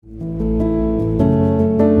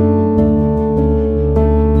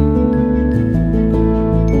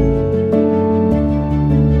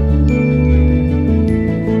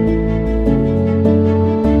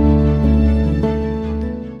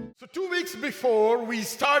before, we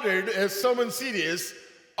started a sermon series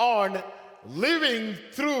on living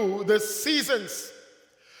through the seasons.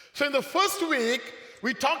 So in the first week,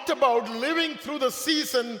 we talked about living through the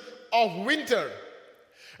season of winter.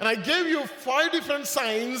 And I gave you 5 different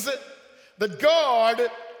signs that God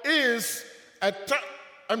is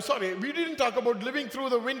we didn't talk about living through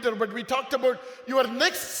the winter, but we talked about your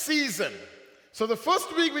next season. So the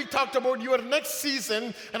first week we talked about your next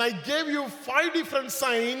season, and I gave you 5 different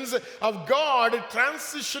signs of God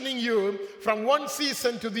transitioning you from one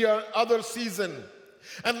season to the other season.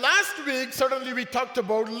 And last week, certainly we talked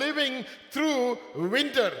about living through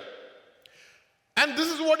winter. And this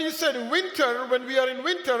is what you said, winter, when we are in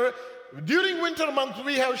winter, during winter months,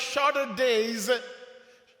 we have shorter days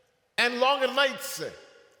and longer nights.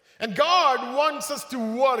 And God wants us to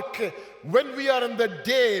work when we are in the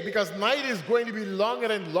day, because night is going to be longer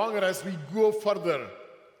and longer as we go further.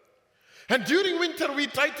 And during winter, we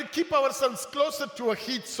try to keep ourselves closer to a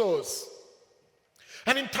heat source.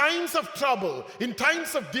 And in times of trouble, in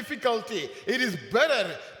times of difficulty, it is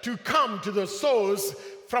better to come to the source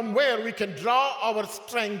from where we can draw our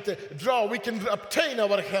strength, we can obtain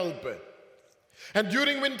our help. And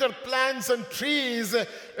during winter, plants and trees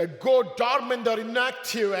go dormant or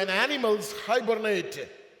inactive, and animals hibernate.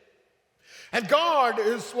 And God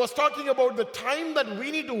was talking about the time that we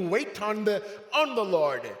need to wait on the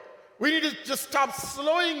Lord. We need to just start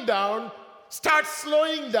slowing down,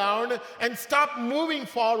 and stop moving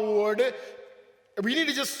forward. We need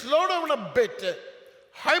to just slow down a bit,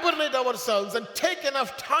 hibernate ourselves, and take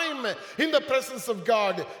enough time in the presence of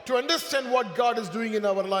God to understand what God is doing in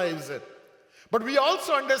our lives. But we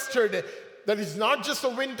also understood that it's not just a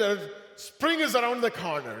winter. Spring is around the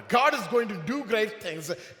corner. God is going to do great things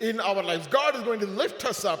in our lives. God is going to lift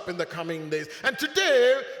us up in the coming days. And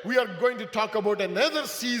today, we are going to talk about another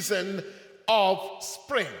season of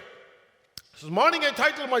spring. This morning, I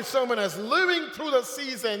titled my sermon as Living Through the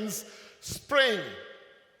Seasons, Spring.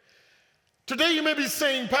 Today, you may be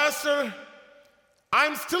saying, Pastor,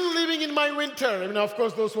 I'm still living in my winter. I mean, of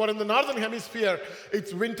course, those who are in the northern hemisphere,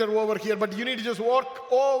 it's winter over here, but you need to just walk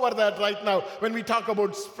over that right now when we talk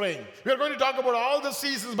about spring. We are going to talk about all the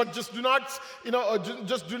seasons, but just do not,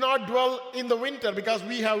 just do not dwell in the winter, because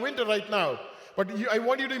we have winter right now. But I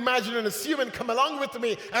want you to imagine and assume and come along with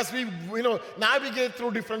me as we, navigate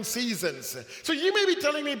through different seasons. So you may be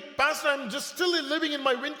telling me, Pastor, I'm just still living in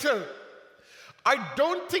my winter. I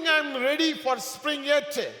don't think I'm ready for spring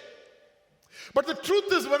yet. But the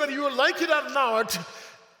truth is, whether you like it or not,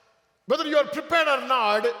 whether you are prepared or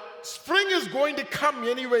not, spring is going to come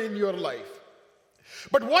anyway in your life.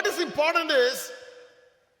 But what is important is,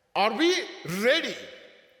 are we ready?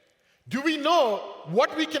 Do we know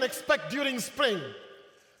what we can expect during spring?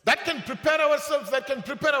 That can prepare ourselves, that can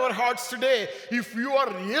prepare our hearts today if you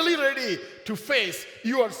are really ready to face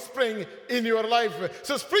your spring in your life.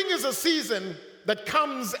 So spring is a season that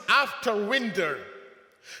comes after winter.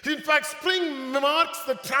 In fact, spring marks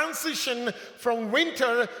the transition from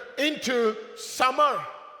winter into summer.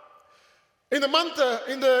 In the month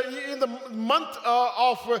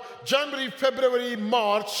of January, February,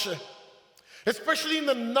 March, especially in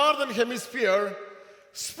the northern hemisphere,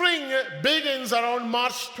 spring begins around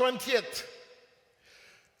March 20th.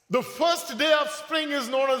 The first day of spring is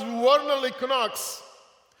known as vernal equinox.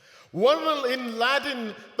 Vernal in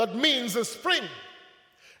Latin, that means spring.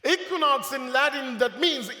 Equinox in Latin, that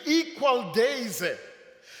means equal days.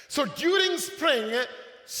 So during spring,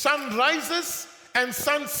 sun rises and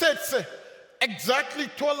sun sets exactly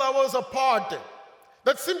 12 hours apart.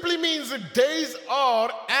 That simply means that days are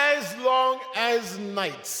as long as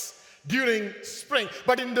nights during spring.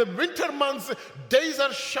 But in the winter months, days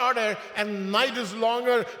are shorter and night is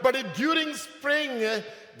longer. But during spring,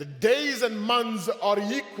 the days and months are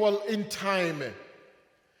equal in time.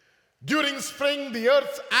 During spring, the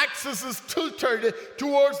Earth's axis is tilted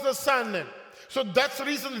towards the sun. So that's the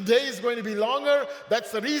reason the day is going to be longer.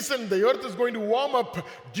 That's the reason the Earth is going to warm up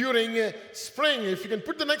during spring. If you can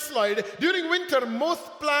put the next slide. During winter, most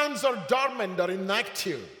plants are dormant or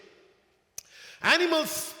inactive. Animals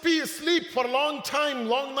sleep for a long time,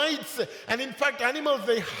 long nights. And in fact, animals,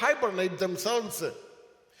 they hibernate themselves.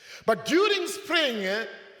 But during spring,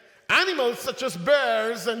 animals such as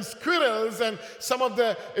bears and squirrels and some of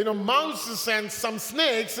the mouses and some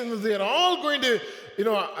snakes, and they're all going to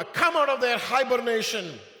come out of their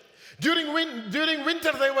hibernation. During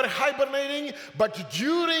winter they were hibernating, but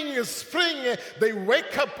during spring they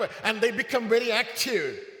wake up and they become very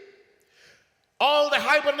active. All the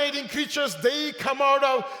hibernating creatures, they come out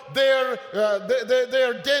of their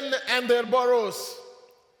den and their burrows.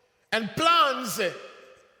 And plants,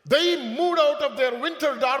 They moved out of their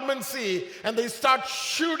winter dormancy and they start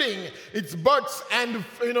shooting its buds and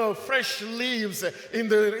fresh leaves in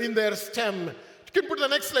their stem. You can put the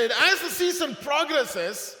next slide. As the season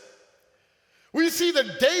progresses, we see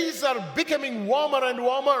the days are becoming warmer and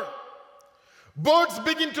warmer. Birds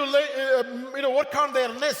begin to work on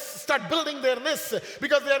their nests, start building their nests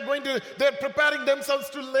because they're preparing themselves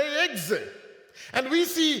to lay eggs. And we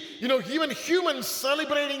see, even humans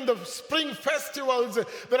celebrating the spring festivals.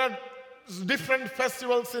 There are different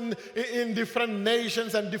festivals in different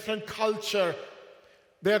nations and different culture.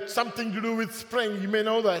 They have something to do with spring. You may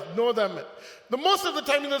know them. The most of the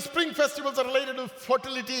time, the spring festivals are related to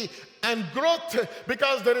fertility and growth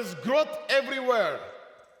because there is growth everywhere.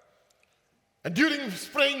 And during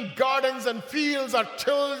spring, gardens and fields are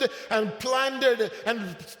tilled and planted,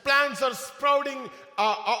 and plants are sprouting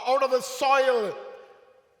out of the soil.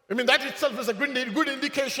 That itself is a good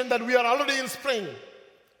indication that we are already in spring.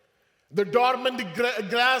 The dormant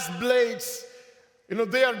grass blades,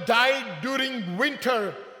 they are died during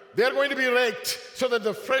winter. They are going to be raked so that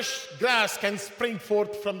the fresh grass can spring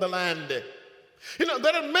forth from the land.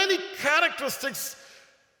 There are many characteristics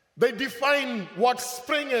that define what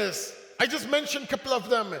spring is. I just mentioned a couple of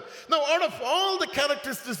them. Now, out of all the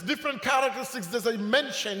different characteristics that I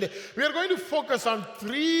mentioned, we are going to focus on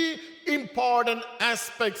 3 important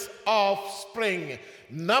aspects of spring.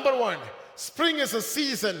 Number 1, spring is a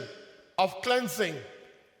season of cleansing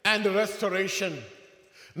and restoration.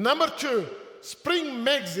 Number 2, spring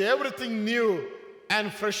makes everything new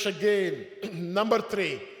and fresh again. Number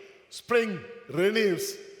 3, spring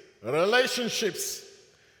renews relationships.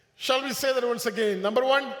 Shall we say that once again? Number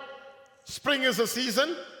 1, spring is a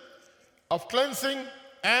season of cleansing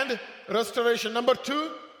and restoration. Number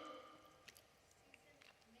 2,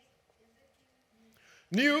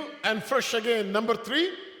 new and fresh again. Number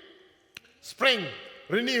 3, spring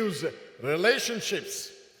renews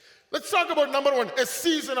relationships. Let's talk about number 1, a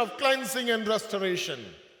season of cleansing and restoration.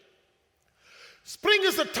 Spring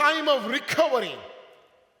is a time of recovery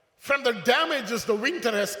from the damages the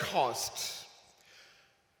winter has caused.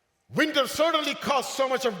 Winter certainly caused so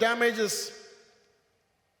much of damages.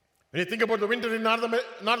 When you think about the winter in North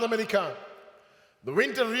America, the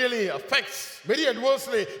winter really affects very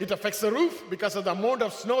adversely. It affects the roof because of the amount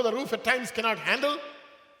of snow the roof at times cannot handle.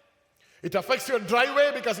 It affects your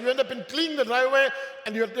driveway because you end up in cleaning the driveway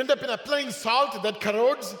and you end up in applying salt that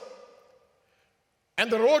corrodes. And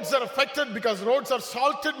the roads are affected because roads are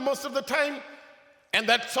salted most of the time. And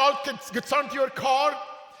that salt gets onto your car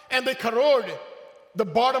and they corrode the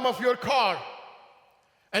bottom of your car.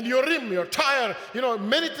 And your rim, your tire,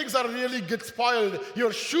 many things are really get spoiled.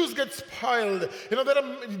 Your shoes get spoiled.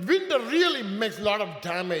 Winter really makes a lot of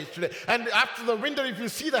damage today. And after the winter, if you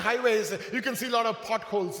see the highways, you can see a lot of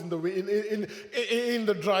potholes in the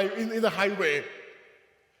highway.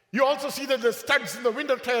 You also see that the studs in the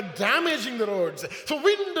winter tire damaging the roads. So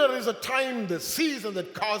winter is a time, the season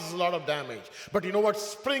that causes a lot of damage. But you know what?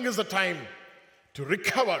 Spring is a time to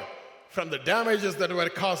recover from the damages that were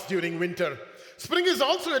caused during winter. Spring is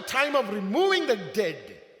also a time of removing the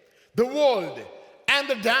dead, the old, and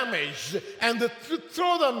the damaged, and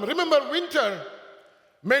throw them. Remember, winter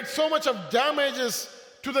made so much of damages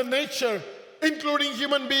to the nature, including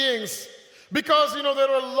human beings, because, there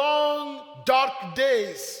were long, dark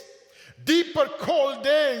days, deeper, cold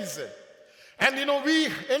days, and, we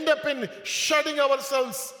end up in shutting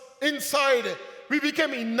ourselves inside. We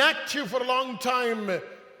became inactive for a long time.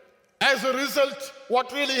 As a result,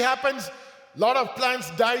 what really happens? A lot of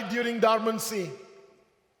plants died during dormancy.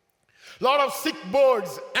 A lot of sick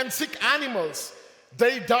birds and sick animals,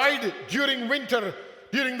 they died during winter,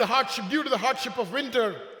 due to the hardship of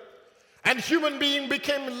winter. And human being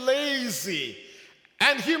became lazy.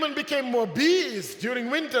 And human became obese during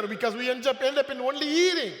winter because we end up in only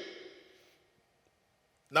eating.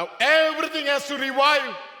 Now everything has to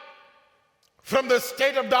revive from the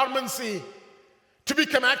state of dormancy to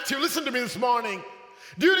become active. Listen to me this morning.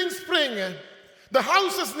 During spring, the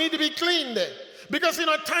houses need to be cleaned because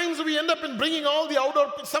at times we end up in bringing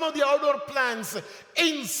some of the outdoor plants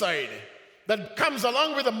inside that comes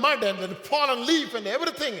along with the mud and the fallen leaf and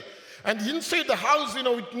everything. And inside the house,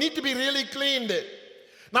 it need to be really cleaned.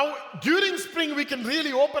 Now, during spring, we can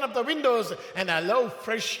really open up the windows and allow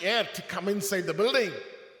fresh air to come inside the building.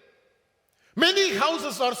 Many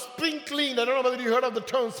houses are spring cleaned. I don't know whether you heard of the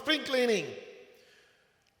term spring cleaning.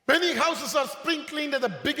 Many houses are spring cleaned at the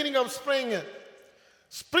beginning of spring.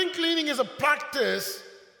 Spring cleaning is a practice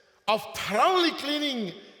of thoroughly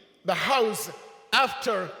cleaning the house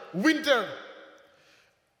after winter.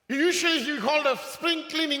 You hold a spring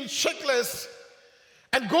cleaning checklist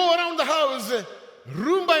and go around the house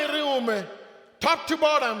room by room, top to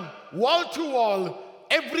bottom, wall to wall,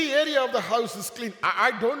 every area of the house is clean.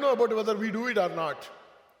 I don't know about whether we do it or not.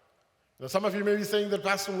 Some of you may be saying that,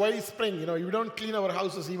 Pastor, why spring? We don't clean our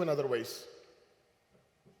houses even other ways.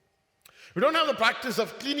 We don't have the practice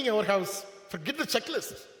of cleaning our house. Forget the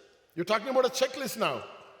checklist. You're talking about a checklist now.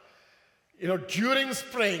 During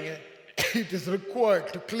spring, it is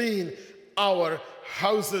required to clean our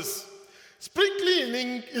houses. Spring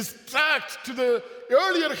cleaning is tracked to the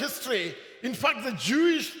earlier history. In fact, the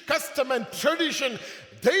Jewish custom and tradition,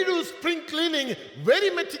 they do spring cleaning very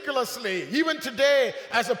meticulously, even today,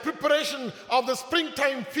 as a preparation of the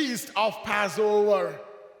springtime feast of Passover.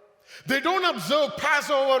 They don't observe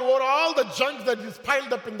Passover or all the junk that is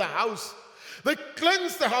piled up in the house. They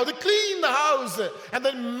cleanse the house, they clean the house, and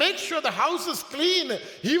then make sure the house is clean,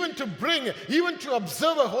 even to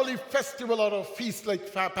observe a holy festival or a feast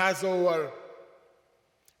like Passover.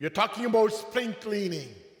 You're talking about spring cleaning.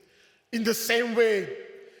 In the same way,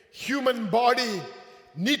 human body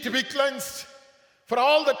need to be cleansed for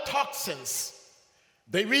all the toxins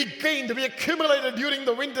that we accumulated during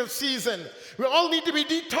the winter season. We all need to be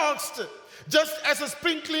detoxed. Just as a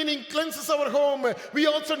spring cleaning cleanses our home, we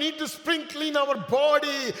also need to spring clean our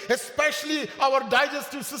body, especially our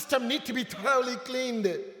digestive system need to be thoroughly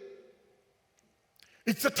cleaned.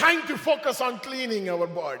 It's a time to focus on cleaning our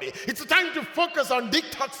body. It's a time to focus on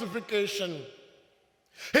detoxification.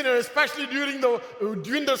 Especially during the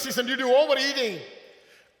winter season due to overeating.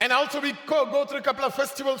 And also we go through a couple of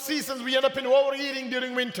festival seasons, we end up in overeating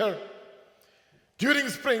during winter. During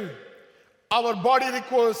spring, our body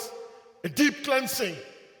requires a deep cleansing,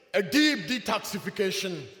 a deep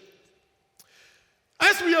detoxification.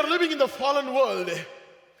 As we are living in the fallen world,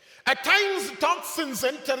 at times toxins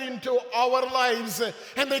enter into our lives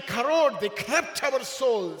and they corrupt our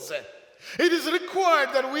souls. It is required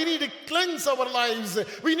that we need to cleanse our lives.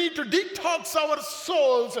 We need to detox our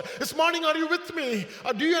souls. This morning, are you with me?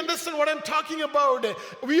 Do you understand what I'm talking about?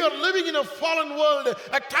 We are living in a fallen world.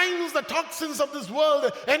 At times, the toxins of this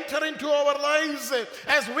world enter into our lives.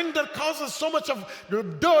 As winter causes so much of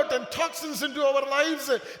dirt and toxins into our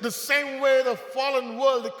lives, the same way the fallen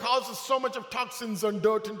world causes so much of toxins and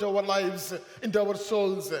dirt into our lives, into our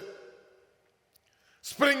souls.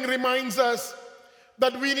 Spring reminds us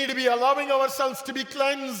that we need to be allowing ourselves to be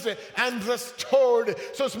cleansed and restored.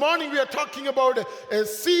 So this morning we are talking about a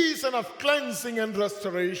season of cleansing and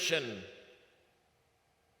restoration.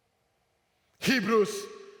 Hebrews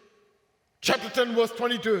chapter 10 verse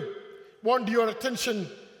 22. Want your attention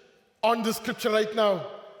on the scripture right now.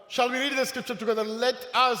 Shall we read the scripture together? Let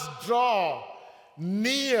us draw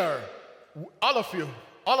near. All of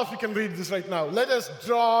you can read this right now. Let us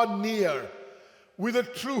draw near with a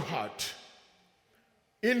true heart,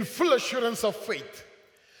 in full assurance of faith,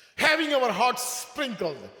 having our hearts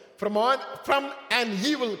sprinkled from an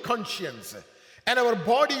evil conscience, and our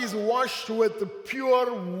bodies washed with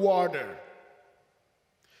pure water.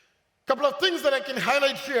 Couple of things that I can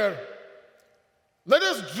highlight here. Let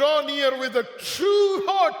us draw near with a true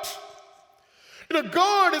heart.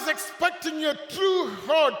 God is expecting a true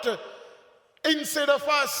heart inside of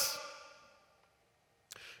us.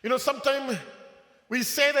 Sometimes we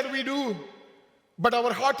say that we do, but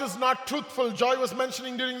our heart is not truthful. Joy was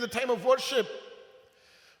mentioning during the time of worship.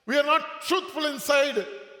 We are not truthful inside.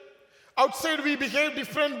 Outside we behave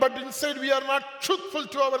different, but inside we are not truthful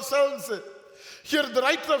to ourselves. Here the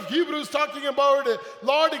writer of Hebrews talking about,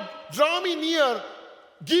 Lord, draw me near.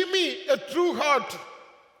 Give me a true heart.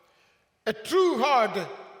 A true heart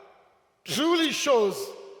truly shows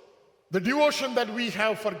the devotion that we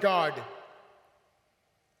have for God.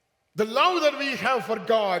 The love that we have for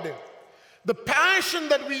God. The passion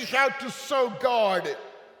that we have to serve God.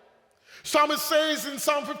 Psalmist says in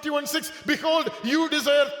Psalm 51:6, behold, you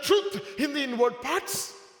desire truth in the inward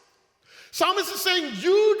parts. Psalmist is saying,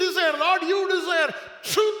 you desire, Lord, you desire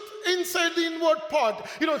truth inside the inward part.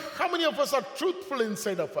 How many of us are truthful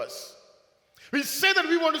inside of us? We say that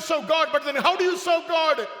we want to serve God, but then how do you serve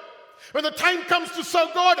God? When the time comes to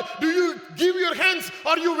serve God, do you give your hands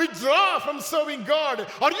or you withdraw from serving God?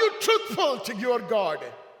 Are you truthful to your God?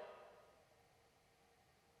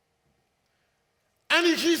 And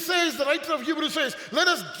he says, the writer of Hebrews says, let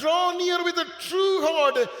us draw near with a true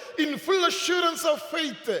heart in full assurance of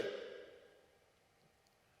faith.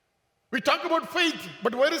 We talk about faith,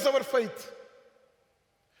 but where is our faith?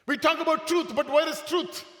 We talk about truth, but where is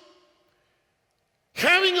truth?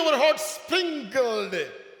 Having our hearts sprinkled.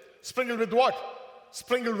 Sprinkled with what?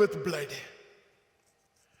 Sprinkled with blood.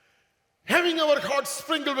 Having our hearts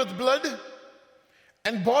sprinkled with blood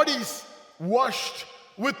and bodies washed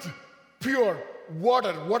with pure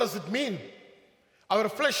water. What does it mean? Our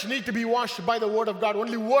flesh needs to be washed by the Word of God.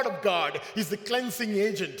 Only Word of God is the cleansing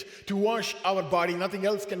agent to wash our body. Nothing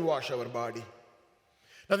else can wash our body.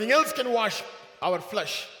 Nothing else can wash our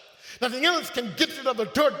flesh. Nothing else can get rid of the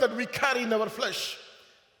dirt that we carry in our flesh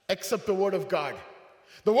except the Word of God.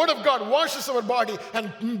 The Word of God washes our body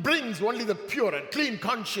and brings only the pure and clean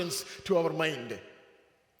conscience to our mind.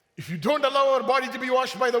 If you don't allow our body to be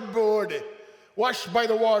washed by the Word, washed by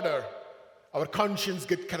the water, our conscience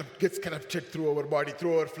gets corrupted through our body,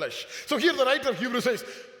 through our flesh. So here the writer of Hebrews says,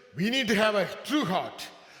 we need to have a true heart.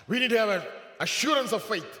 We need to have an assurance of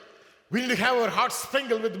faith. We need to have our hearts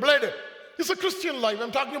sprinkled with blood. It's a Christian life.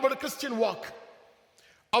 I'm talking about a Christian walk.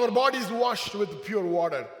 Our body is washed with pure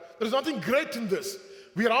water. There's nothing great in this.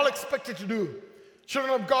 We are all expected to do.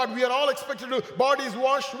 Children of God, we are all expected to do. Body is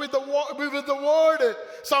washed with the Word.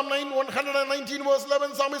 Psalm 119 verse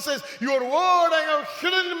 11, Psalmist says, your Word I have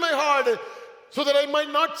hidden in my heart, so that I might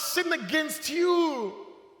not sin against you.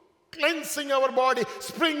 Cleansing our body.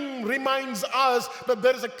 Spring reminds us that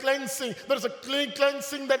there is a cleansing. There is a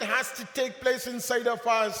cleansing that has to take place inside of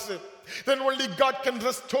us. Then only God can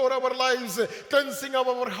restore our lives. Cleansing of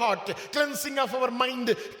our heart, cleansing of our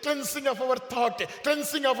mind, cleansing of our thought,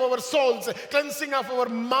 cleansing of our souls, cleansing of our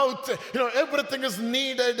mouth. Everything is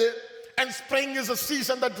needed. And spring is a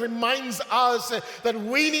season that reminds us that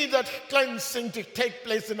we need that cleansing to take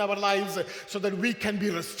place in our lives so that we can be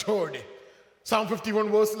restored. Psalm 51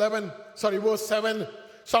 verse 7.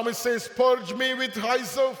 Psalmist says, purge me with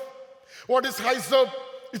hyssop. What is hyssop?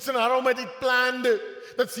 It's an aromatic plant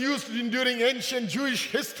that's used during ancient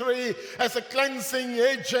Jewish history as a cleansing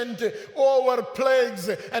agent over plagues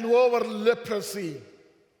and over leprosy.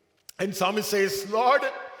 And Psalmist says, Lord,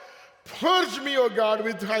 purge me, O God,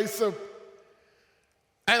 with hyssop,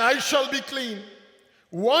 and I shall be clean.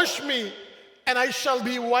 Wash me, and I shall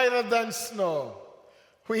be whiter than snow.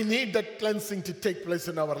 We need that cleansing to take place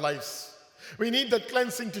in our lives. We need that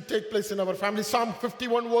cleansing to take place in our family. Psalm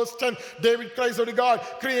 51 verse 10, David cries out to God,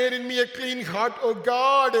 create in me a clean heart, O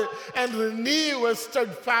God, and renew a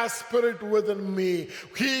steadfast spirit within me.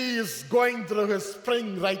 He is going through his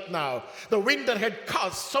spring right now. The winter had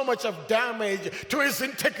caused so much of damage to his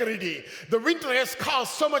integrity. The winter has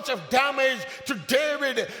caused so much of damage to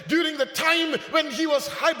David during the time when he was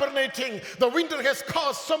hibernating. The winter has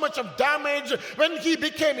caused so much of damage when he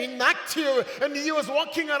became inactive and he was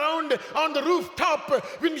walking around on the rooftop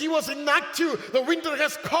when he was inactive. The winter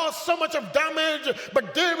has caused so much of damage,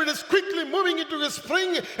 but David is quickly moving into his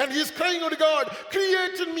spring and he's crying out to God,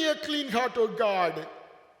 create in me a clean heart, O God.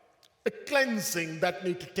 A cleansing that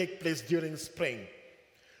needs to take place during spring.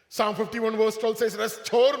 Psalm 51 verse 12 says,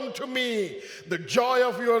 restore unto me the joy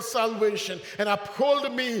of your salvation and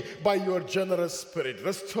uphold me by your generous spirit.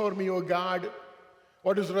 Restore me, O God.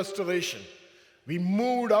 What is restoration? We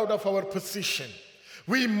moved out of our position.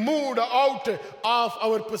 We moved out of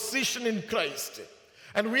our position in Christ.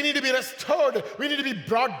 And we need to be restored. We need to be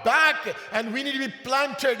brought back, and we need to be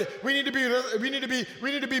planted. We need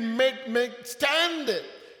to be made stand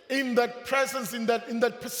in that presence, in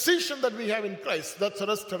that position that we have in Christ. That's a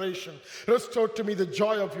restoration. Restore to me the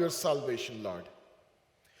joy of your salvation, Lord.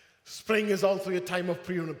 Spring is also a time of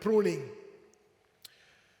pruning.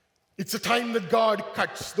 It's a time that God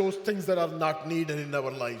cuts those things that are not needed in our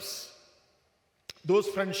lives. Those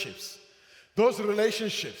friendships, those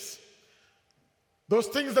relationships, those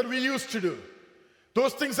things that we used to do,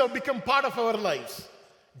 those things have become part of our lives.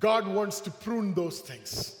 God wants to prune those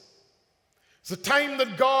things. It's a time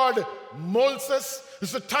that God molds us.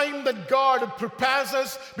 It's a time that God prepares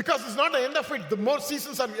us, because it's not the end of it. The more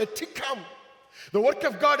seasons are yet to come. The work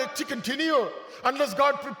of God is to continue. Unless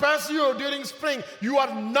God prepares you during spring, you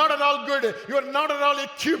are not at all good. You are not at all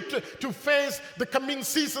equipped to face the coming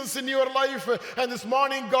seasons in your life. And this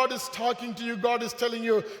morning, God is talking to you. God is telling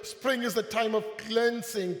you, spring is the time of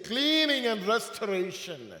cleansing, cleaning, and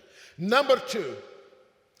restoration. Number 2,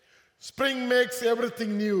 spring makes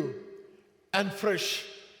everything new and fresh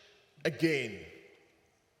again.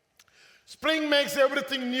 Spring makes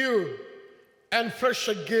everything new and fresh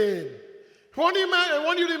again. I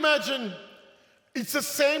want you to imagine it's the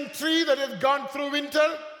same tree that has gone through winter,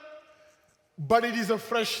 but it is a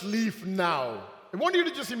fresh leaf now. I want you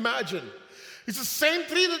to just imagine. It's the same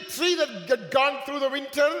tree that had gone through the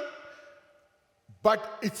winter,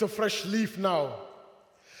 but it's a fresh leaf now.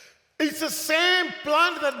 It's the same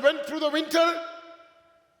plant that went through the winter,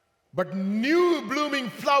 but new blooming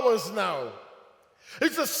flowers now.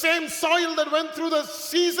 It's the same soil that went through the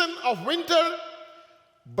season of winter,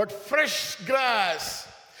 but fresh grass.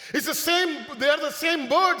 They are the same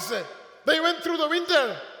birds. They went through the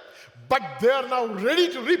winter, but they are now ready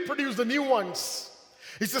to reproduce the new ones.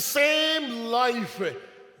 It's the same life,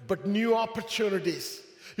 but new opportunities.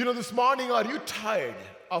 This morning, are you tired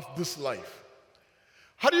of this life?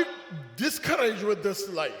 Are you discouraged with this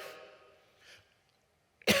life?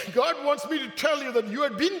 God wants me to tell you that you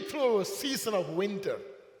have been through a season of winter.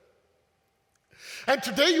 And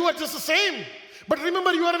today you are just the same. But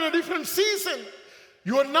remember, you are in a different season.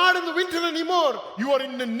 You are not in the winter anymore. You are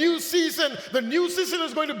in the new season. The new season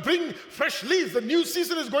is going to bring fresh leaves. The new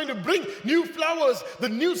season is going to bring new flowers. The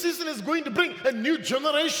new season is going to bring a new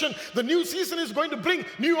generation. The new season is going to bring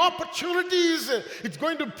new opportunities. It's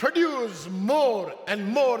going to produce more and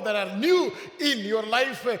more that are new in your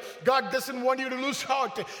life. God doesn't want you to lose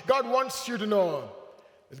heart. God wants you to know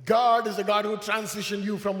that God is a God who transitioned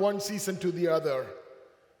you from one season to the other.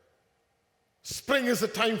 Spring is a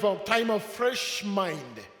time of fresh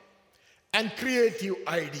mind and creative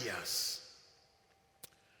ideas.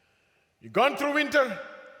 You've gone through winter.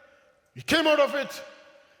 You came out of it.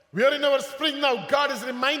 We are in our spring now. God is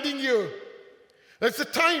reminding you that it's a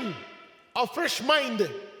time of fresh mind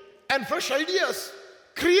and fresh ideas,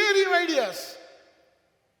 creative ideas.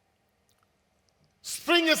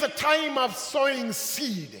 Spring is a time of sowing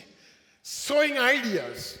seed, sowing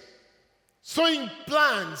ideas, sowing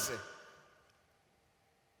plans,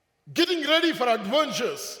 getting ready for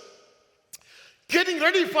adventures, getting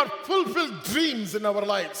ready for fulfilled dreams in our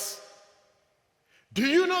lives. Do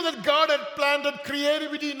you know that God had planted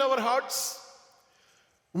creativity in our hearts?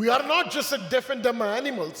 We are not just a deaf and dumb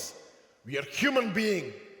animals. We are human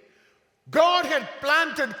beings. God had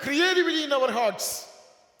planted creativity in our hearts.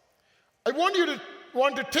 I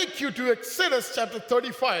want to take you to Exodus chapter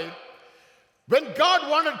 35. When God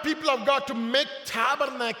wanted people of God to make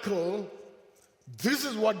tabernacle, this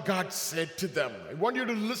is what God said to them. I want you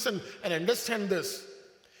to listen and understand this.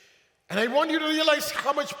 And I want you to realize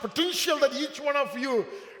how much potential that each one of you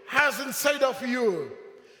has inside of you.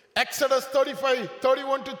 Exodus 35,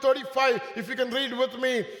 31 to 35, if you can read with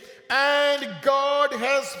me. And God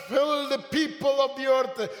has filled the people of the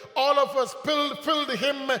earth, all of us, filled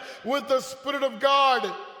him with the Spirit of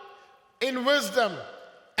God, in wisdom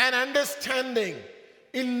and understanding,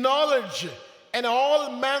 in knowledge, and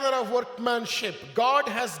all manner of workmanship. God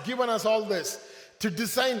has given us all this to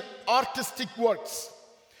design artistic works,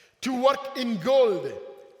 to work in gold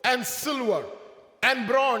and silver and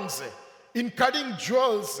bronze, in cutting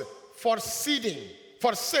jewels for setting,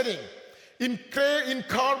 in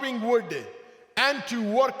carving wood, and to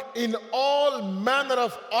work in all manner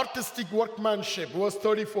of artistic workmanship. Verse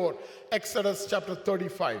 34, Exodus chapter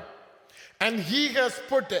 35. And he has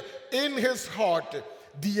put in his heart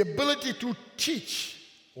the ability to teach.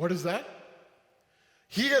 What is that?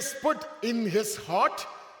 He has put in his heart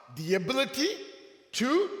the ability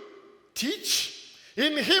to teach.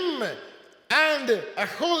 In him and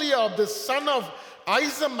Aholiab, the son of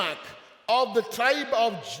Ahisamach, of the tribe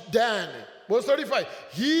of Dan. Verse 35.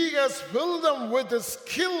 He has filled them with the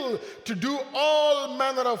skill to do all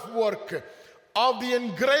manner of work, of the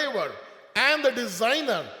engraver and the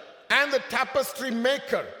designer and the tapestry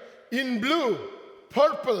maker, in blue,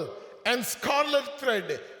 purple, and scarlet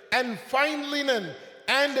thread, and fine linen,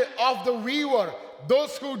 and of the weaver,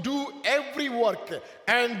 those who do every work,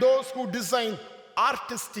 and those who design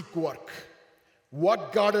artistic work.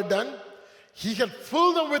 What God had done, he had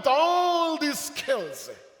filled them with all these skills.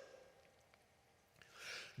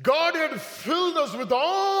 God had filled us with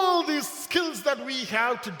all these skills that we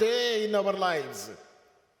have today in our lives.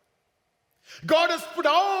 God has put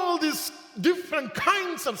all these different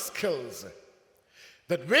kinds of skills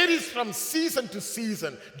that varies from season to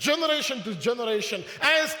season, generation to generation.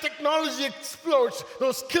 As technology explodes,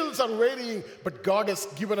 those skills are varying, but God has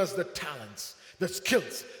given us the talents, the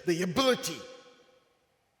skills, the ability.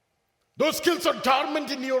 Those skills are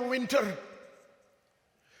dormant in your winter.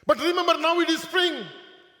 But remember, now it is spring.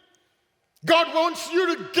 God wants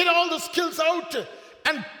you to get all the skills out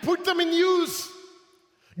and put them in use.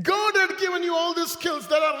 God had given you all these skills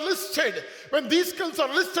that are listed. When these skills are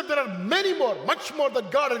listed, there are many more, much more that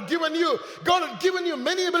God had given you. God had given you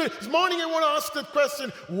many abilities. This morning I want to ask the question,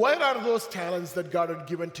 where are those talents that God had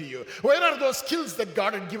given to you? Where are those skills that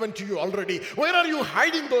God had given to you already? Where are you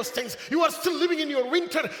hiding those things? You are still living in your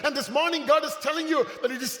winter, and this morning God is telling you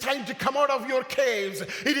that it is time to come out of your caves.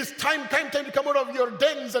 It is time to come out of your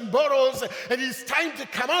dens and burrows, and it is time to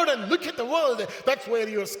come out and look at the world. That's where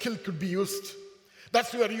your skill could be used.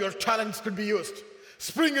 That's where your talents could be used.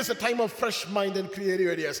 Spring is a time of fresh mind and creative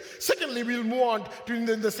ideas. Secondly, we'll move on to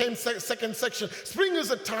in the same second section. Spring is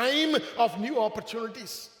a time of new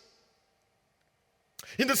opportunities.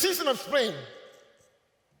 In the season of spring,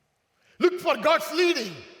 look for God's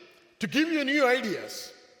leading to give you new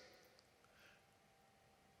ideas.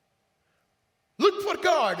 for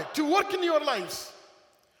God to work in your lives.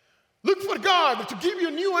 Look for God to give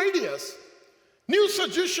you new ideas, new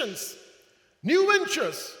suggestions, new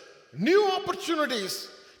ventures, new opportunities.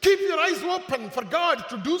 Keep your eyes open for God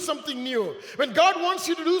to do something new. When God wants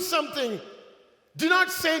you to do something, do not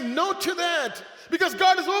say no to that, because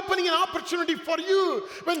God is opening an opportunity for you.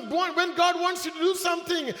 When God wants you to do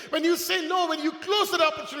something, when you say no, when you close that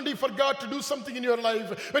opportunity for God to do something in your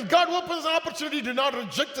life, when God opens an opportunity, do not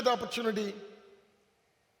reject that opportunity.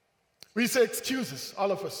 We say excuses,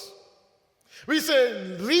 all of us. We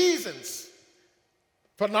say reasons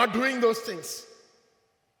for not doing those things.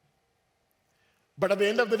 But at the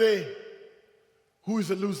end of the day, who is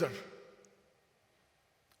the loser?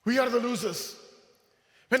 We are the losers.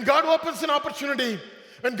 When God opens an opportunity,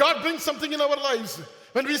 when God brings something in our lives,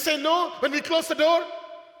 when we say no, when we close the door,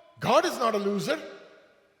 God is not a loser.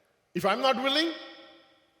 If I'm not willing,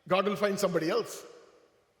 God will find somebody else.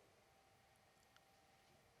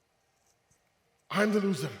 I'm the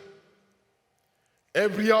loser.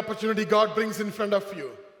 Every opportunity God brings in front of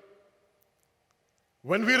you,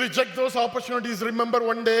 when we reject those opportunities, remember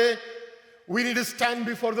one day we need to stand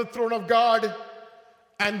before the throne of God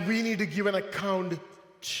and we need to give an account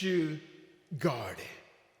to God.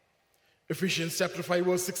 Ephesians chapter 5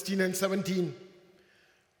 verse 16 and 17.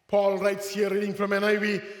 Paul writes here, reading from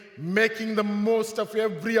NIV, making the most of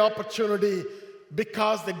every opportunity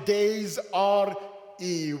because the days are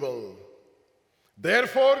evil.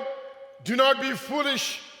 Therefore, do not be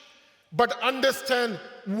foolish, but understand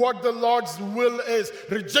what the Lord's will is.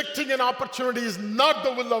 Rejecting an opportunity is not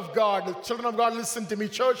the will of God. Children of God, listen to me.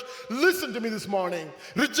 Church, listen to me this morning.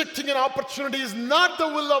 Rejecting an opportunity is not the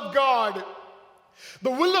will of God.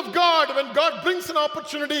 The will of God, when God brings an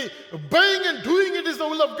opportunity, obeying and doing it is the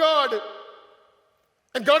will of God.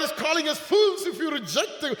 And God is calling us fools if you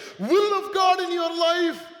reject the will of God in your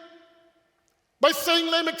life by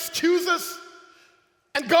saying lame excuses.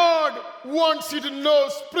 And God wants you to know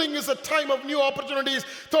spring is a time of new opportunities.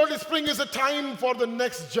 Thirdly, spring is a time for the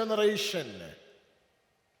next generation.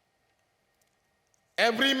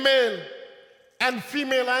 Every male and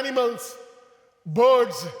female animals,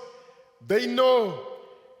 birds, they know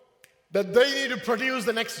that they need to produce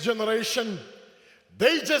the next generation.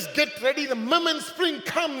 They just get ready. The moment spring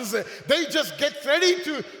comes, they just get ready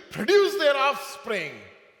to produce their offspring.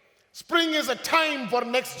 Spring is a time for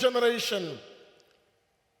next generation.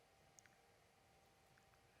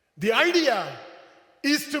 The idea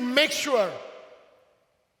is to make sure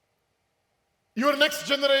your next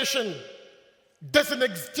generation doesn't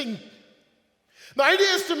extinct. The idea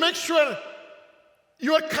is to make sure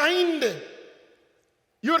your kind,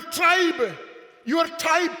 your tribe, your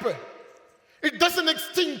type, it doesn't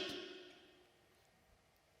extinct.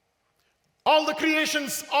 All the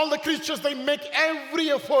creations, all the creatures, they make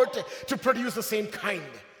every effort to produce the same kind.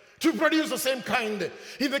 To produce the same kind.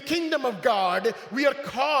 In the kingdom of God, we are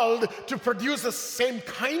called to produce the same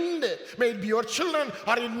kind. May it be your children,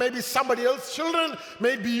 or it may be somebody else's children,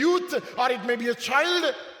 may it be youth, or it may be a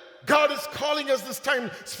child. God is calling us this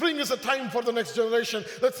time. Spring is a time for the next generation.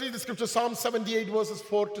 Let's read the scripture, Psalm 78, verses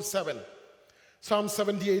 4 to 7. Psalm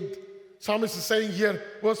 78, Psalmist is saying here,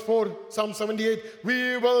 verse 4, Psalm 78,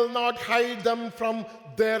 we will not hide them from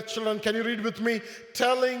their children. Can you read with me?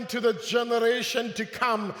 Telling to the generation to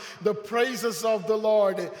come the praises of the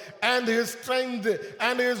Lord and his strength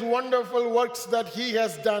and his wonderful works that he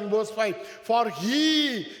has done. Verse 5, for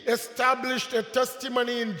he established a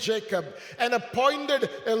testimony in Jacob and appointed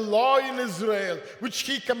a law in Israel, which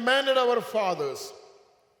he commanded our fathers,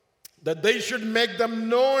 that they should make them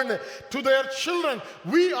known to their children.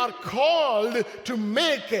 We are called to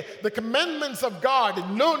make the commandments of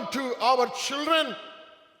God known to our children,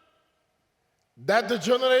 that the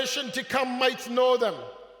generation to come might know them.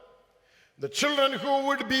 The children who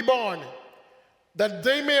would be born, that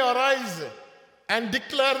they may arise and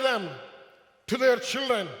declare them to their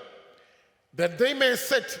children, that they may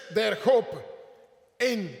set their hope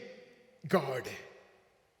in God.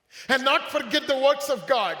 And not forget the works of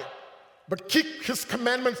God, but keep his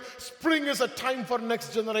commandments. Spring is a time for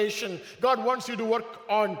next generation. God wants you to work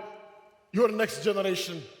on your next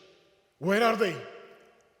generation. Where are they?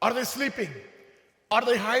 Are they sleeping? Are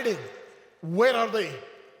they hiding? Where are they?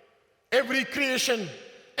 Every creation,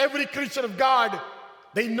 every creature of God,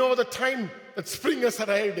 they know the time that spring has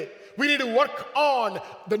arrived. We need to work on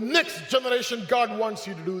the next generation. God wants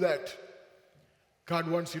you to do that. God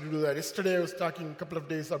wants you to do that. Yesterday I was talking, a couple of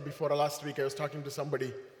days or before, last week I was talking to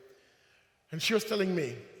somebody, and she was telling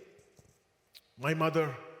me, my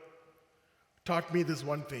mother taught me this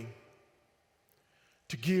one thing,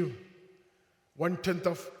 to give 1/10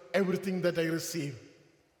 of everything that I receive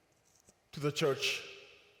to the church,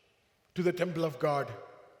 to the temple of God.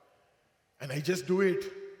 And I just do it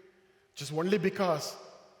just only because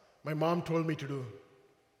my mom told me to do.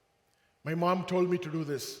 My mom told me to do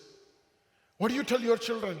this. What do you tell your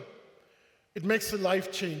children? It makes a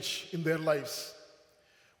life change in their lives.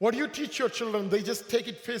 What do you teach your children? They just take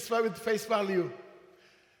it with face value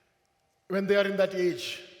when they are in that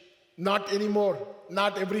age. Not anymore,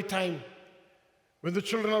 not every time. When the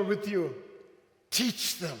children are with you,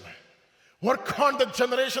 teach them. Work on the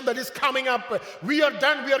generation that is coming up. We are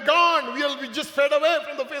done, we are gone. We just fade away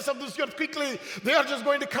from the face of this earth quickly. They are just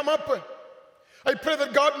going to come up. I pray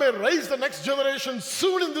that God may raise the next generation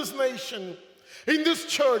soon in this nation, in this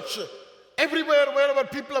church, everywhere, wherever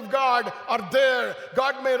people of God are there.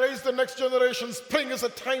 God may raise the next generation. Spring is a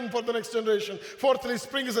time for the next generation. Fourthly,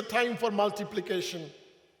 spring is a time for multiplication.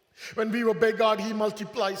 When we obey God, He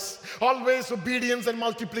multiplies. Always obedience and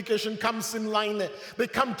multiplication comes in line. They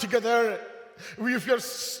come together. If your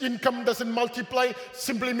income doesn't multiply,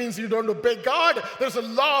 simply means you don't obey God. There's a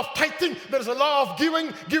law of tithing. There's a law of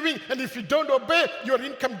giving. And if you don't obey, your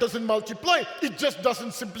income doesn't multiply. It just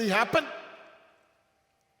doesn't simply happen.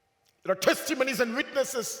 There are testimonies and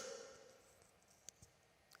witnesses.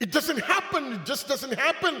 It doesn't happen. It just doesn't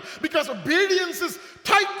happen because obedience is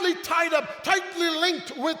tightly tied up, tightly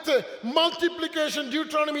linked with multiplication.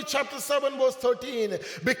 Deuteronomy chapter 7 verse 13.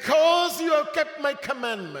 Because you have kept my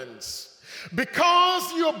commandments,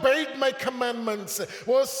 because you obeyed my commandments,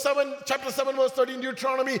 chapter 7 verse 13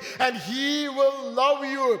 Deuteronomy, and He will love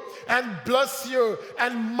you and bless you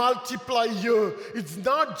and multiply you. It's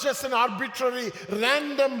not just an arbitrary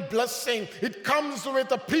random blessing. It comes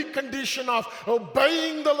with a precondition of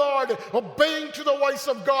obeying the Lord, obeying to the voice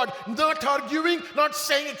of God, not arguing, not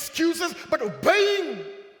saying excuses, but obeying.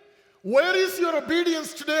 Where is your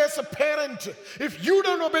obedience today as a parent? If you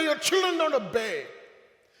don't obey, your children don't obey.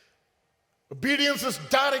 Obedience is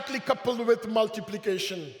directly coupled with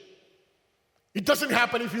multiplication. It doesn't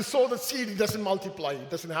happen if you sow the seed, it doesn't multiply. It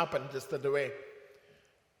doesn't happen just that way.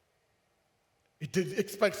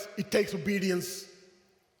 It takes obedience.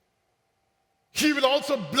 He will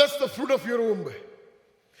also bless the fruit of your womb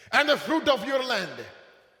and the fruit of your land.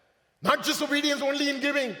 Not just obedience only in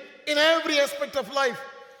giving, in every aspect of life.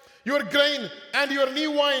 Your grain and your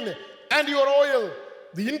new wine and your oil,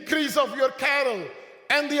 the increase of your cattle,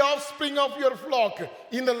 and the offspring of your flock,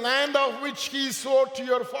 in the land of which He swore to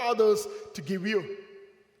your fathers to give you.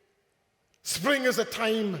 Spring is a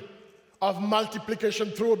time of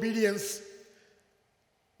multiplication through obedience.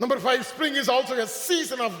 Number 5, spring is also a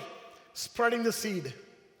season of spreading the seed.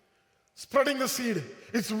 Spreading the seed.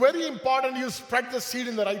 It's very important you spread the seed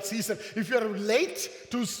in the right season. If you're late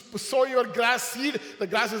to sow your grass seed, the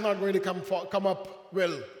grass is not going to come up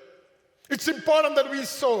well. It's important that we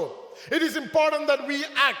sow. It is important that we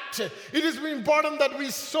act. It is important that we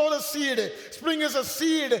sow the seed. Spring is a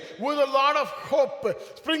seed with a lot of hope.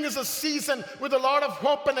 Spring is a season with a lot of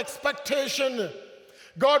hope and expectation.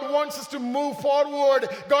 God wants us to move forward.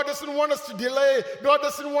 God doesn't want us to delay. God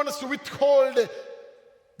doesn't want us to withhold.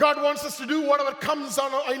 God wants us to do whatever comes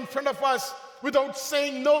in front of us without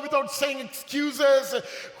saying no, without saying excuses.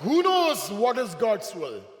 Who knows what is God's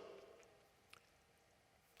will?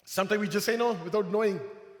 Sometimes we just say no without knowing.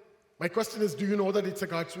 My question is, do you know that it's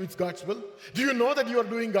God's will? Do you know that you are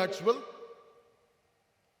doing God's will?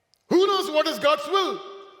 Who knows what is God's will?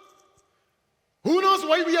 Who knows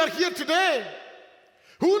why we are here today?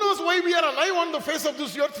 Who knows why we are alive on the face of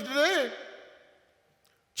this earth today?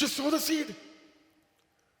 Just sow the seed.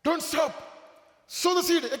 Don't stop. Sow the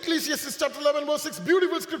seed. Ecclesiastes chapter 11 verse 6,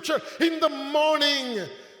 beautiful scripture. In the morning,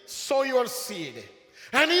 sow your seed.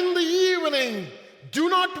 And in the evening, do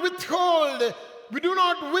not withhold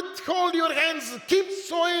your hands. Keep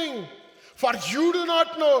sowing. For you do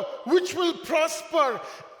not know which will prosper,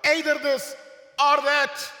 either this or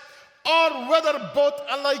that, or whether both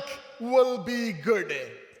alike will be good.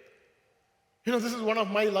 This is one of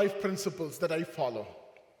my life principles that I follow.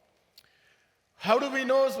 How do we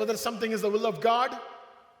know whether something is the will of God?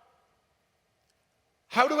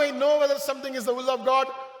 How do I know whether something is the will of God?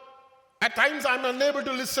 At times I'm unable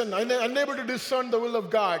to listen. I'm unable to discern the will of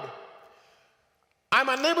God. I'm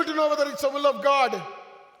unable to know whether it's the will of God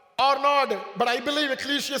or not. But I believe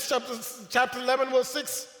Ecclesiastes chapter 11 verse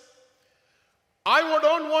 6. I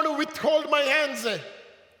don't want to withhold my hands.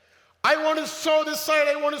 I want to sow this side.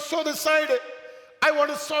 I want to sow this side. I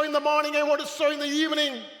want to sow in the morning. I want to sow in the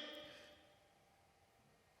evening.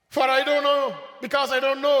 For I don't know, because I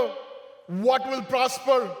don't know what will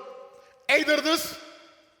prosper. Either this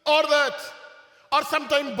or that, or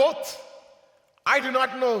sometime both. I do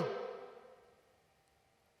not know.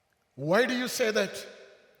 Why do you say that?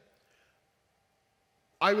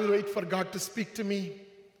 I will wait for God to speak to me.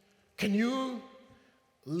 Can you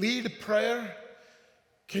lead prayer?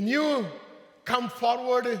 Can you come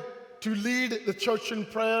forward to lead the church in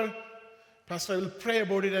prayer? Pastor, I will pray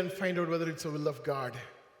about it and find out whether it's the will of God.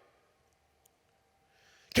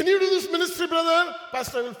 Can you do this ministry, brother?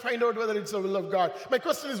 Pastor, I will find out whether it's the will of God. My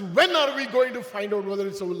question is, when are we going to find out whether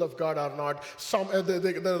it's the will of God or not?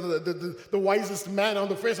 The wisest man on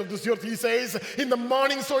the face of this earth, he says, in the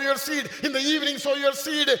morning sow your seed, in the evening sow your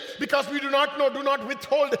seed, because we do not know, do not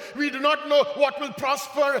withhold. We do not know what will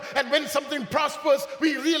prosper. And when something prospers,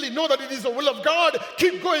 we really know that it is the will of God.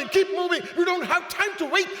 Keep going, keep moving. We don't have time to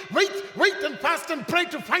wait and fast and pray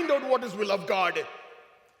to find out what is will of God.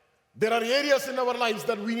 There are areas in our lives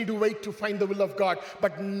that we need to wait to find the will of God,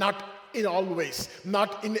 but not in all ways,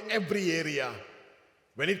 not in every area.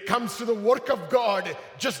 When it comes to the work of God,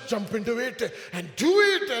 just jump into it and do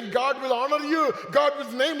it, and God will honor you.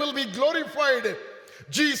 God's name will be glorified.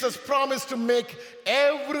 Jesus promised to make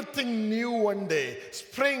everything new one day.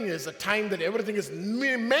 Spring is a time that everything is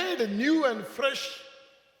made new and fresh.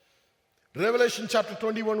 Revelation chapter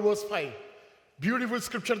 21 verse 5. Beautiful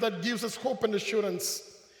scripture that gives us hope and assurance.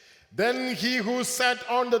 Then he who sat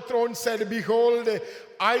on the throne said, behold,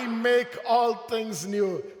 I make all things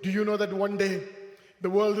new. Do you know that one day the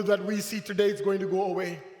world that we see today is going to go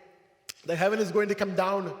away? The heaven is going to come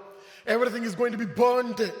down. Everything is going to be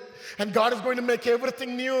burned, and God is going to make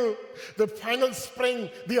everything new. The final spring,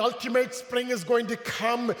 the ultimate spring is going to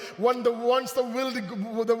come once the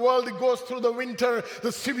world goes through the winter,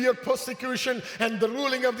 the severe persecution and the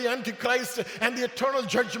ruling of the Antichrist and the eternal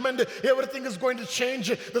judgment. Everything is going to change.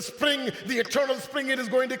 The spring, the eternal spring, it is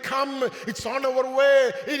going to come. It's on our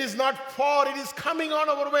way. It is not far. It is coming on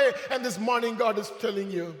our way. And this morning God is telling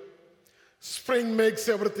you, spring makes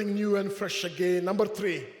everything new and fresh again. Number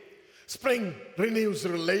 3. Spring renews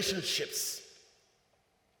relationships.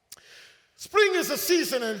 Spring is a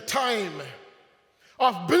season and time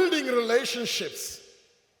of building relationships.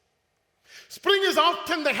 Spring is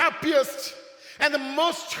often the happiest and the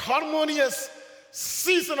most harmonious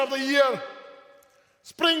season of the year.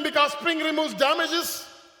 Spring, because spring removes damages,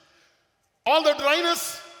 all the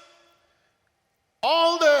dryness,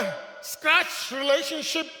 all the scratched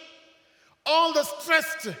relationship, all the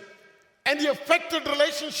stressed and the affected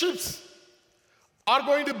relationships are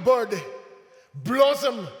going to bud,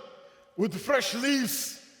 blossom with fresh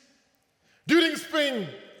leaves. During spring,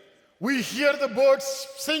 we hear the birds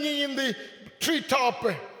singing in the treetop,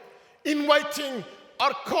 inviting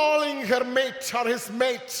or calling her mate or his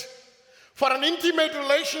mate for an intimate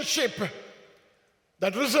relationship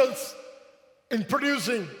that results in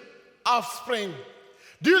producing offspring.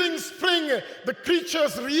 During spring, the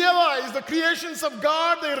creatures realize, the creations of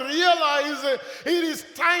God, they realize it is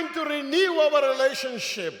time to renew our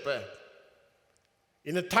relationship.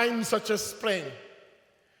 In a time such as spring,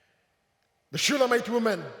 the Shulamite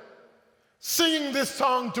woman singing this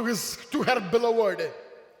song to her beloved,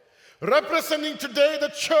 representing today the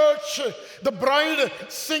church, the bride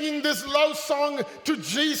singing this love song to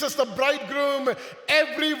Jesus, the bridegroom,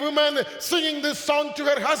 every woman singing this song to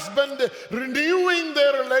her husband, renewing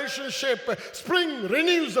their relationship. Spring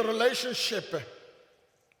renews the relationship.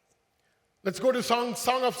 Let's go to Song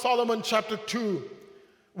of Solomon chapter 2,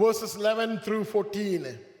 verses 11 through 14.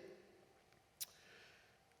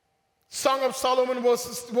 Song of Solomon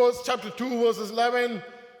chapter 2, verses 11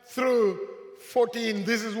 through 14.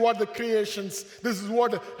 This is what the creations, this is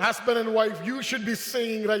what husband and wife, you should be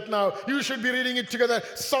singing right now. You should be reading it together.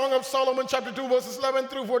 Song of Solomon chapter 2 verses 11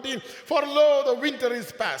 through 14. For lo, the winter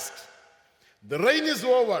is past. The rain is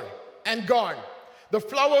over and gone. The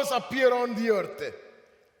flowers appear on the earth.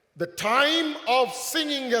 The time of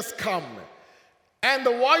singing has come, and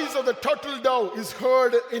the voice of the turtle dove is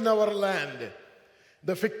heard in our land.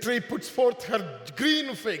 The fig tree puts forth her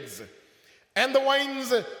green figs, and the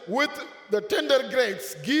vines with the tender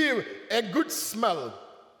grapes give a good smell.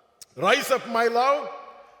 Rise up, my love,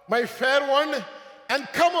 my fair one, and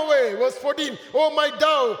come away. Verse 14. Oh, my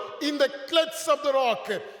dove, in the clefts of the rock,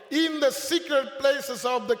 in the secret places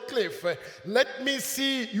of the cliff, let me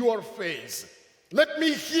see your face. Let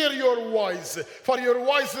me hear your voice, for your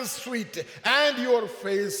voice is sweet and your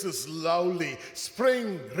face is lovely.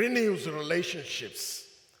 Spring renews relationships.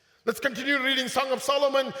 Let's continue reading Song of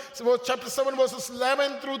Solomon, chapter 7, verses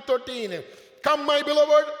 11 through 13. Come, my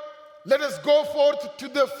beloved, let us go forth to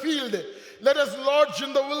the field. Let us lodge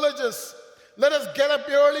in the villages. Let us get up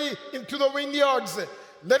early into the vineyards.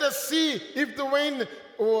 Let us see if the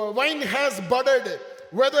vine has budded,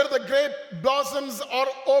 whether the grape blossoms are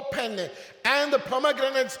open and the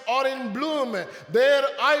pomegranates are in bloom. There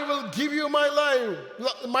I will give you my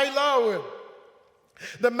love.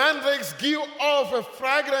 The mandrakes give off a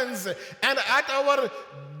fragrance, and at our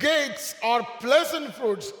gates are pleasant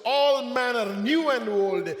fruits, all manner, new and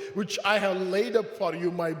old, which I have laid up for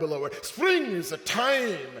you, my beloved. Spring is a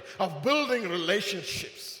time of building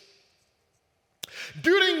relationships.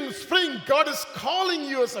 During spring, God is calling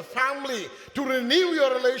you as a family to renew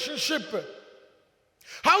your relationship.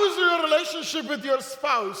 How is your relationship with your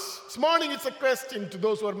spouse? This morning it's a question to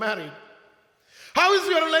those who are married. How is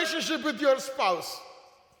your relationship with your spouse?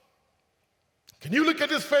 Can you look at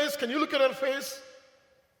his face? Can you look at her face?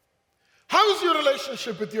 How is your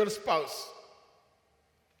relationship with your spouse?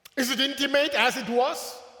 Is it intimate as it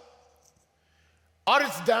was? Or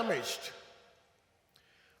it's damaged?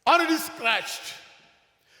 Or it is scratched?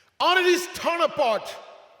 Or it is torn apart?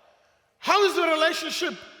 How is your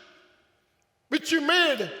relationship which you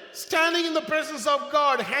made standing in the presence of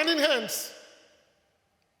God, hand in hands?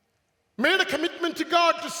 Made a commitment to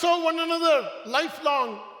God to serve one another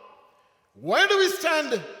lifelong. Where do we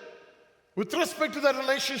stand with respect to that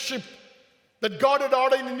relationship that God had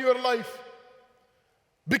ordained in your life?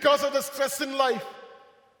 Because of the stress in life,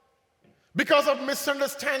 because of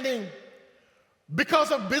misunderstanding,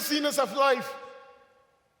 because of busyness of life,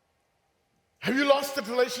 have you lost that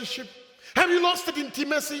relationship? Have you lost that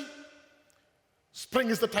intimacy? Spring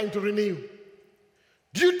is the time to renew.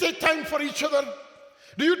 Do you take time for each other?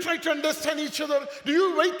 Do you try to understand each other? Do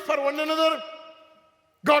you wait for one another?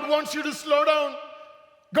 God wants you to slow down.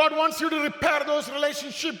 God wants you to repair those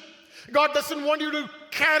relationships. God doesn't want you to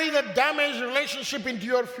carry that damaged relationship into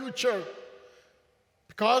your future.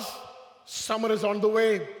 Because summer is on the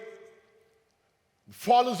way.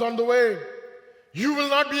 Fall is on the way. You will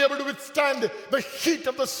not be able to withstand the heat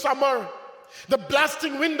of the summer. The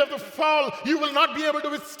blasting wind of the fall, you will not be able to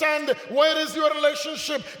withstand. Where is your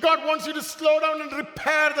relationship? God wants you to slow down and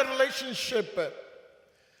repair the relationship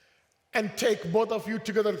and take both of you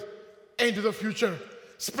together into the future.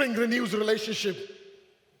 Spring renews relationship.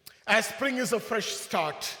 As spring is a fresh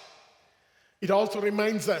start, it also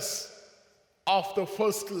reminds us of the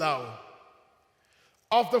first love.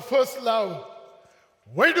 Of the first love.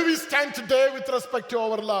 Where do we stand today with respect to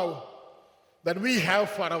our love that we have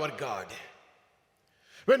for our God?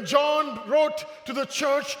 When John wrote to the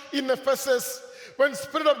church in Ephesus, when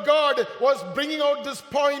Spirit of God was bringing out this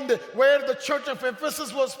point where the church of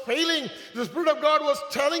Ephesus was failing, the Spirit of God was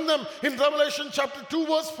telling them in Revelation chapter 2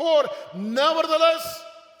 verse 4, nevertheless,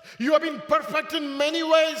 you have been perfect in many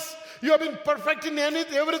ways. You have been perfect in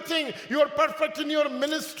everything. You are perfect in your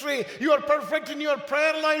ministry. You are perfect in your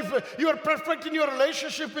prayer life. You are perfect in your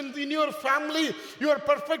relationship in your family. You are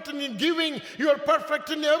perfect in giving. You are perfect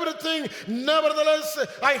in everything. Nevertheless,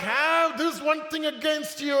 I have this one thing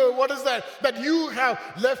against you. What is that? That you have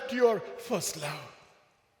left your first love.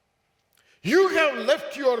 You have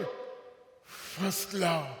left your first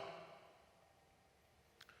love.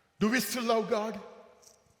 Do we still love God?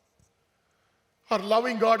 Or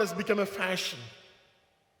loving God has become a fashion?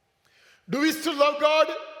 Do we still love God?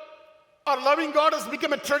 Or loving God has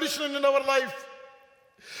become a tradition in our life?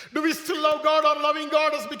 Do we still love God, or loving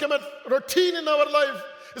God has become a routine in our life?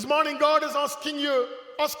 This morning God is asking you,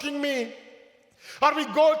 asking me, are we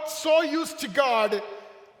got so used to God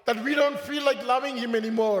that we don't feel like loving Him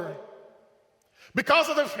anymore? Because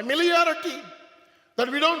of the familiarity,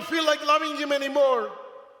 that we don't feel like loving Him anymore.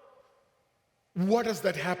 What has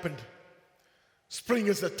that happened? Spring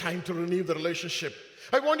is the time to renew the relationship.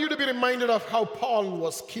 I want you to be reminded of how Paul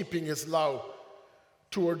was keeping his love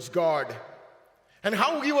towards God and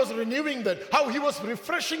how he was renewing that, how he was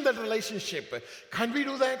refreshing that relationship. Can we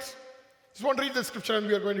do that? Just want to read the scripture and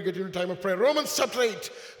we are going to get into time of prayer. Romans chapter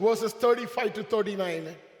 8, verses 35 to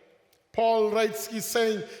 39. Paul writes, he's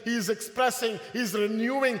saying, he's expressing, he's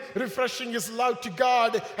renewing, refreshing his love to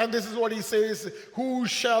God. And this is what he says,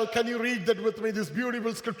 can you read that with me, these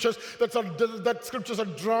beautiful scriptures that scriptures are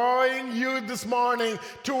drawing you this morning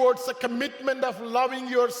towards a commitment of loving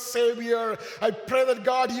your Savior. I pray that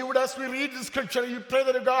God, you would, as we read the scripture, you pray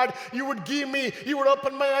that God, you would give me, you would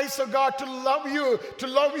open my eyes, oh God, to love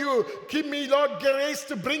you. Give me, Lord, grace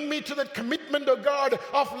to bring me to that commitment, oh God,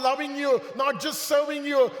 of loving you, not just serving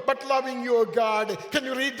you, but loving you, O God. Can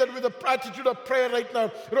you read that with an attitude of prayer right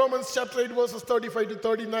now? Romans chapter 8, verses 35 to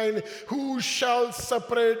 39. Who shall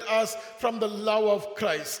separate us from the love of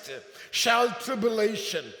Christ? Shall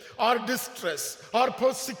tribulation, or distress, or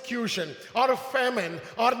persecution, or famine,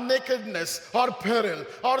 or nakedness, or peril,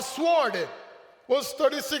 or sword? Verse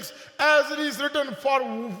 36, as it is written,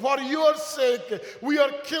 for your sake we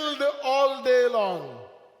are killed all day long.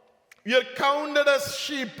 We are counted as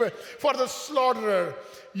sheep for the slaughterer.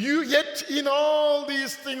 Yet in all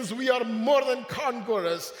these things we are more than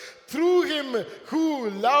conquerors through him who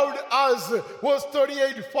loved us. Verse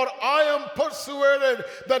 38, for I am persuaded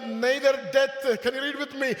that neither death, can you read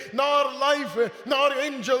with me, nor life, nor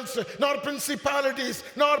angels, nor principalities,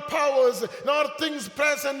 nor powers, nor things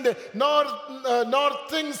present, nor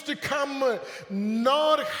things to come,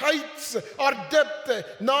 nor heights or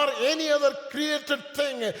depth, nor any other created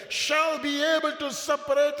thing shall be able to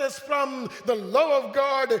separate us from the love of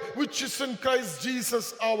God which is in Christ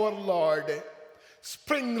Jesus our Lord.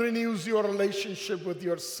 Spring renews your relationship with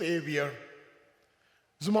your Savior.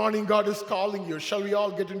 This morning God is calling you. Shall we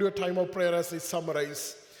all get into a time of prayer as I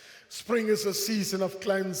summarize? Spring is a season of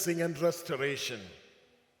cleansing and restoration.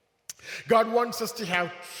 God wants us to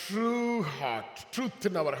have true heart, truth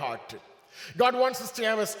in our heart. God wants us to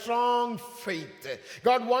have a strong faith.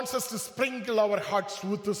 God wants us to sprinkle our hearts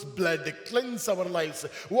with His blood, cleanse our lives,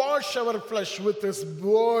 wash our flesh with His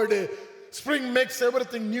word. Spring makes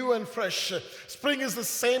everything new and fresh. Spring is the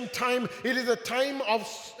same time. It is a time of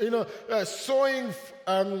sowing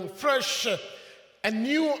fresh and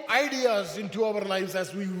new ideas into our lives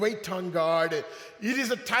as we wait on God. It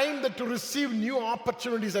is a time to receive new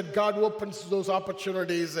opportunities, that God opens those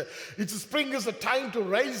opportunities. Spring is a time to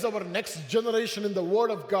raise our next generation in the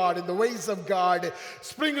Word of God, in the ways of God.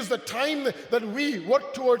 Spring is the time that we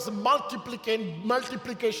work towards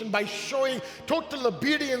multiplication by showing total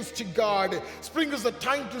obedience to God. Spring is the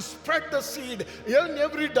time to spread the seed in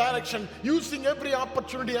every direction, using every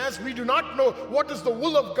opportunity as we do not know what is the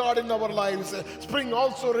will of God in our lives. Spring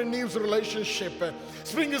also renews relationship.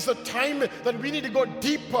 Spring is a time that we need to go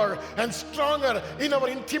deeper and stronger in our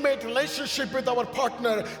intimate relationship with our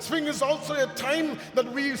partner. Spring is also a time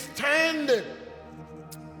that we stand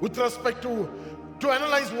with respect to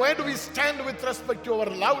analyze where do we stand with respect to our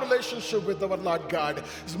love relationship with our Lord God.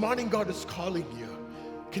 This morning God is calling you.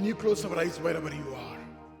 Can you close your eyes wherever you are?